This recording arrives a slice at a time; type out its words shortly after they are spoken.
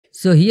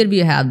So here we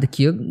have the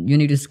cube. You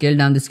need to scale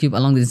down this cube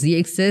along the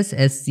z-axis,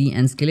 S, Z,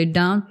 and scale it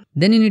down.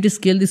 Then you need to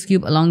scale this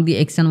cube along the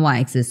x and y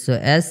axis. So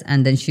S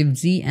and then shift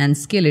Z and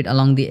scale it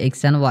along the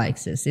x and y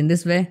axis in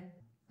this way.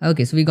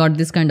 Okay, so we got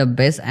this kind of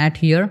base at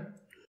here.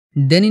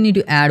 Then you need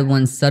to add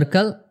one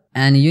circle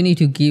and you need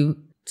to give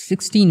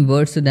 16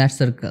 words to that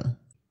circle.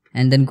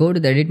 And then go to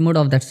the edit mode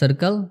of that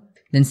circle.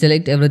 Then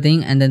select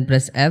everything and then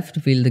press F to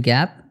fill the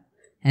gap.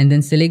 And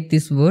then select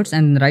these words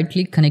and right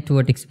click connect to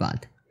vertex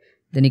path.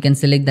 Then you can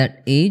select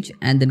that edge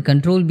and then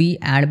Ctrl B,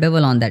 add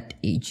bevel on that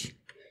edge.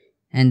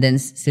 And then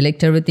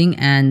select everything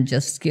and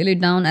just scale it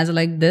down as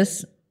like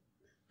this.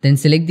 Then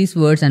select these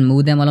words and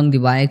move them along the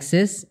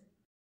y-axis.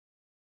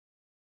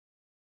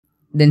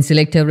 Then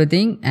select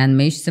everything and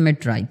mesh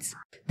symmetrize.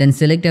 Then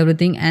select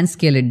everything and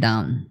scale it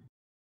down.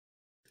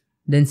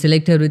 Then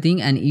select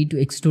everything and E to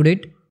extrude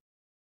it.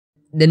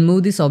 Then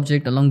move this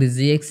object along the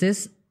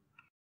z-axis.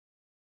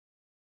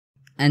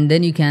 And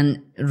then you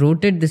can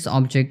rotate this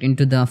object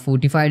into the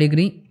 45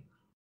 degree.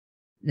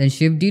 Then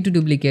shift D to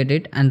duplicate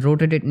it and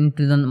rotate it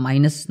into the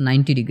minus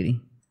 90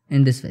 degree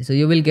in this way. So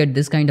you will get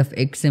this kind of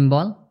X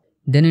symbol.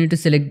 Then you need to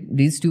select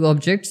these two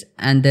objects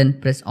and then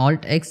press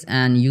Alt X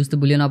and use the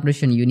Boolean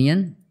operation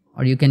union,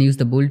 or you can use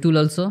the bool tool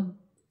also.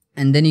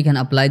 And then you can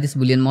apply this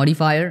Boolean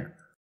modifier.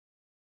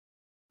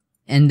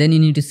 And then you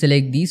need to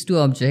select these two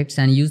objects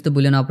and use the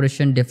Boolean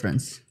operation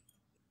difference.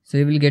 So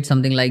you will get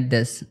something like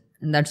this,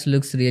 and that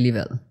looks really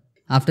well.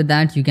 After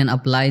that, you can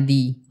apply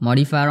the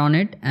modifier on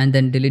it and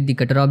then delete the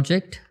cutter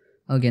object.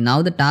 Okay,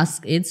 now the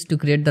task is to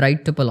create the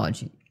right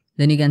topology.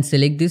 Then you can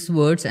select these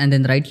words and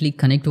then right click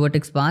connect to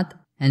vertex path.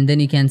 And then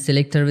you can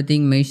select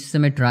everything, mesh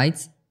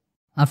symmetrize.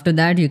 After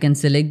that, you can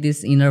select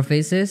these inner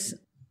faces.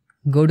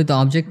 Go to the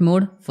object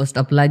mode. First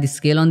apply the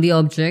scale on the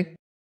object.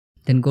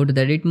 Then go to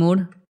the edit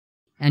mode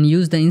and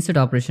use the insert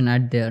operation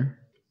at there.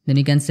 Then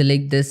you can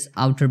select this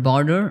outer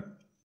border.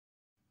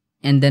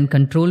 And then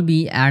Ctrl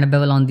B, add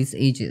bevel on these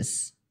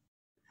edges.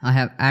 I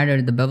have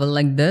added the bevel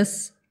like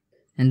this,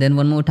 and then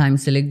one more time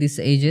select these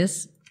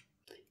edges,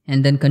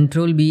 and then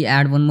Ctrl B,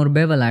 add one more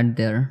bevel at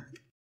there,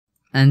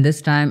 and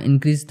this time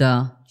increase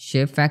the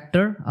shape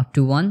factor up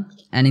to 1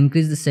 and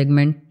increase the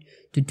segment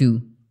to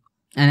 2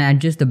 and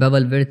adjust the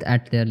bevel width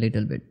at there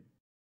little bit.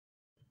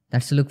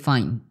 That's look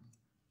fine.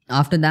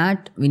 After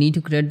that, we need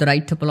to create the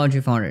right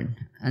topology for it,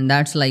 and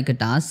that's like a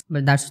task,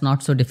 but that's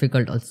not so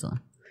difficult also.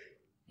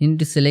 You need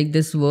to select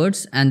these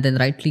words and then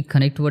right click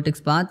connect to vertex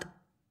path.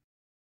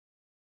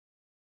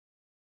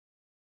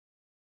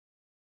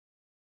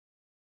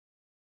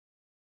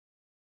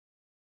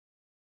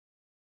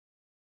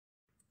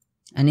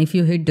 And if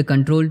you hit the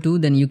Ctrl 2,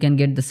 then you can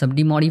get the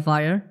subd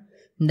modifier.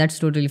 That's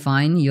totally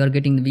fine. You are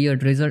getting the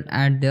weird result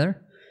at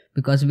there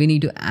because we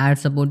need to add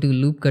supportive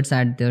loop cuts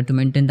at there to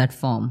maintain that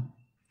form.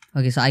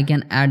 Okay, so I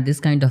can add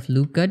this kind of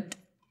loop cut.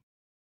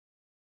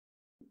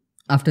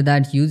 After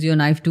that, use your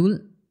knife tool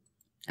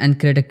and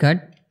create a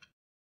cut.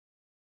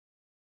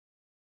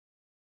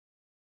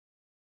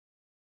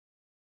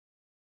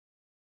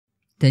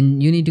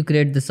 Then you need to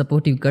create the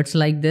supportive cuts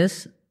like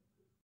this.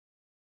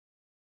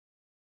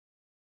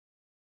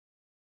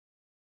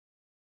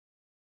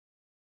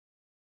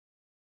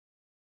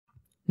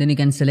 Then you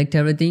can select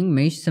everything,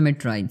 mesh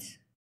symmetrize.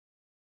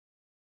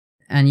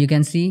 And you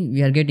can see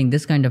we are getting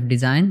this kind of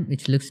design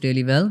which looks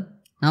really well.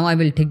 Now I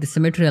will take the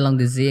symmetry along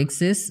the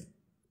z-axis.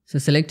 So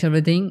select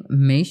everything,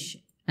 mesh,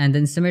 and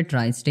then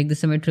symmetrize. Take the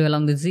symmetry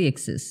along the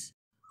z-axis.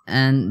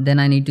 And then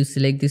I need to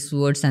select these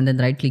words and then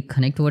right click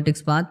connect to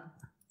vertex path.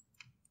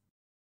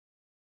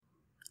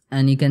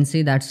 And you can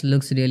see that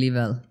looks really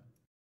well.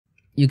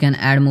 You can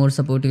add more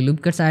supportive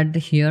loop cuts at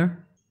here.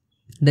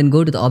 Then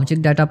go to the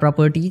object data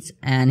properties,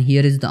 and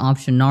here is the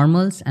option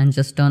normals, and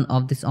just turn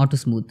off this auto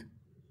smooth.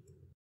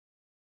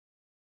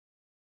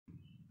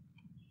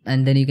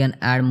 And then you can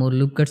add more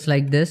loop cuts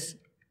like this.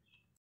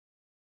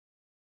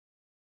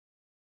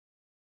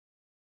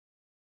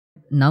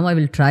 Now I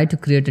will try to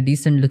create a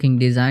decent looking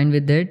design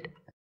with it.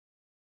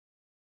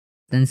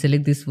 Then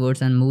select these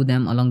words and move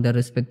them along their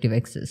respective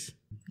axes.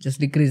 Just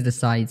decrease the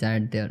size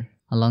at there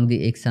along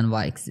the x and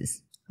y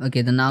axis.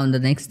 Okay, then now the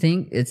next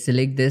thing is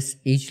select this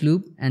edge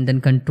loop and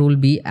then Ctrl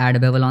B, add a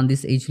bevel on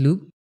this edge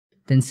loop.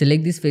 Then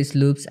select these face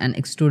loops and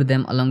extrude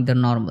them along their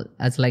normal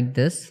as like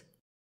this.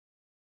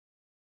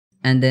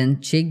 And then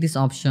check this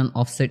option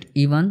offset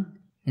even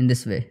in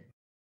this way.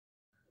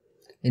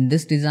 In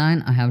this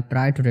design, I have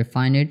tried to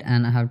refine it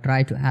and I have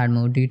tried to add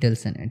more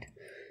details in it,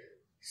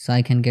 so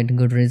I can get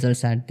good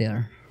results at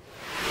there.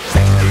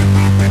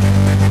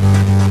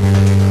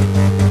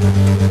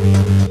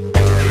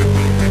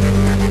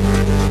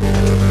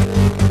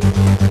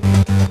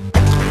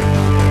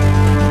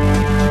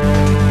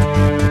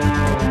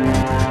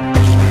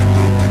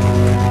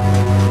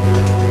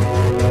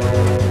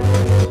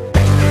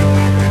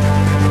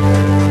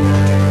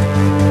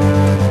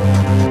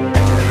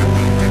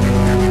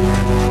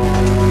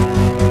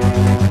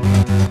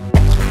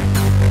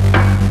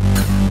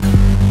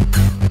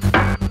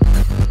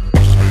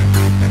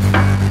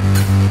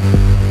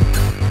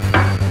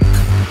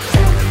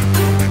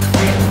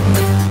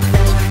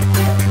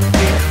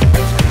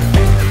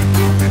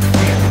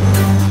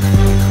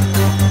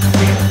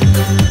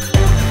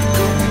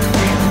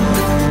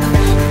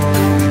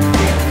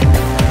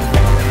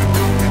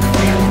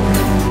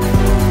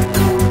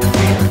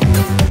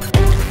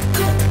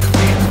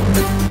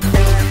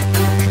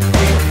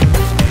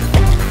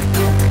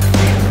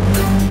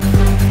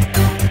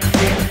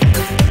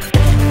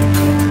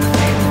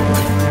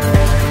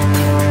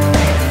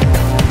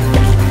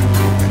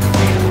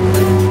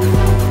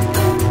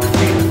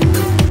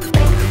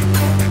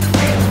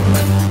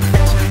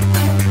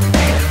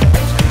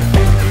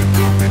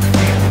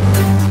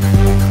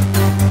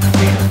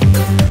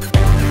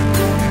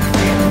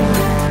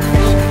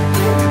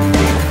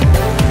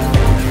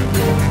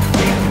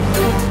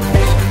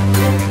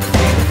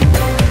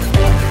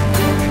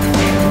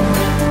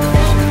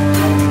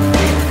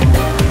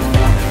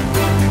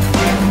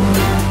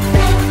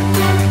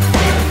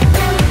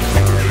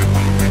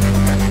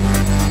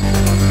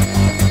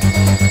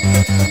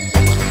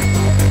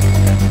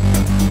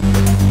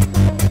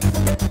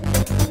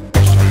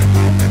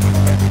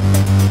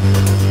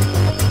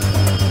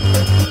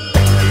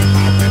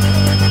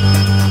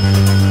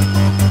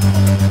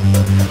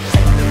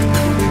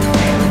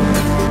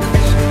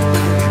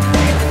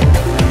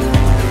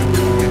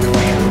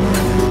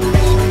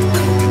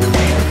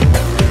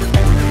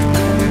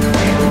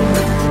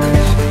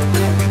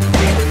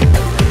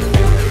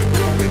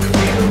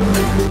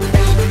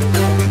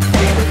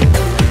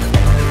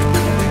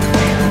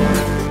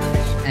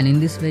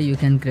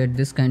 get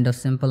this kind of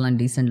simple and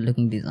decent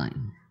looking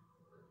design.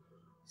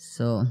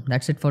 So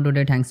that's it for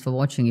today. Thanks for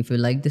watching. If you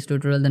like this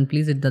tutorial, then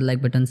please hit the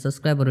like button,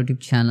 subscribe our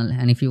YouTube channel,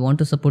 and if you want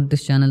to support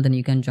this channel, then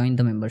you can join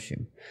the membership.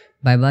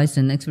 Bye bye,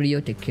 see you in the next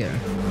video. Take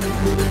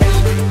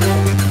care.